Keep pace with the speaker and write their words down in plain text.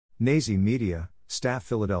Nazi Media, Staff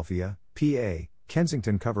Philadelphia, PA,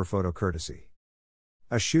 Kensington cover photo courtesy.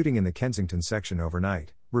 A shooting in the Kensington section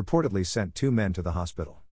overnight reportedly sent 2 men to the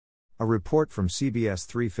hospital. A report from CBS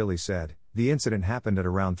 3 Philly said, the incident happened at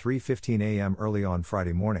around 3:15 a.m. early on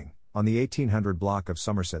Friday morning, on the 1800 block of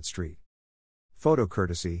Somerset Street. Photo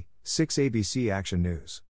courtesy, 6 ABC Action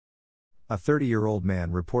News. A 30-year-old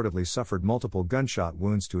man reportedly suffered multiple gunshot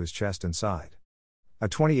wounds to his chest and side. A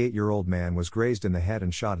 28-year-old man was grazed in the head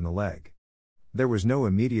and shot in the leg. There was no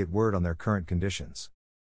immediate word on their current conditions.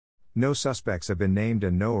 No suspects have been named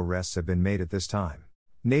and no arrests have been made at this time.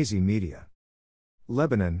 Nazi Media.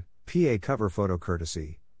 Lebanon, PA cover photo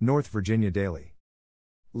courtesy, North Virginia Daily.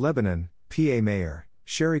 Lebanon, PA Mayor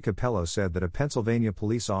Sherry Capello said that a Pennsylvania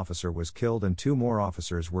police officer was killed and 2 more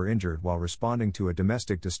officers were injured while responding to a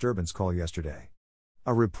domestic disturbance call yesterday.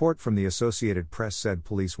 A report from the Associated Press said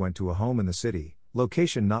police went to a home in the city,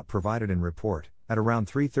 location not provided in report, at around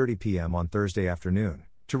 3:30 p.m. on Thursday afternoon,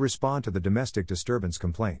 to respond to the domestic disturbance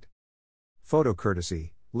complaint. Photo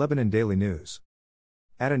courtesy, Lebanon Daily News.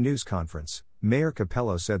 At a news conference, Mayor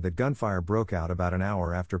Capello said that gunfire broke out about an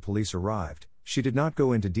hour after police arrived. She did not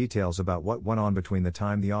go into details about what went on between the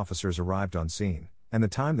time the officers arrived on scene and the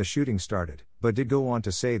time the shooting started, but did go on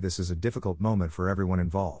to say this is a difficult moment for everyone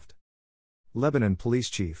involved. Lebanon Police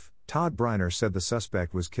Chief Todd Briner said the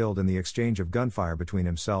suspect was killed in the exchange of gunfire between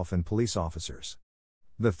himself and police officers.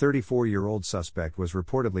 The 34-year-old suspect was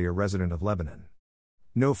reportedly a resident of Lebanon.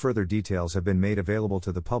 No further details have been made available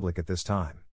to the public at this time.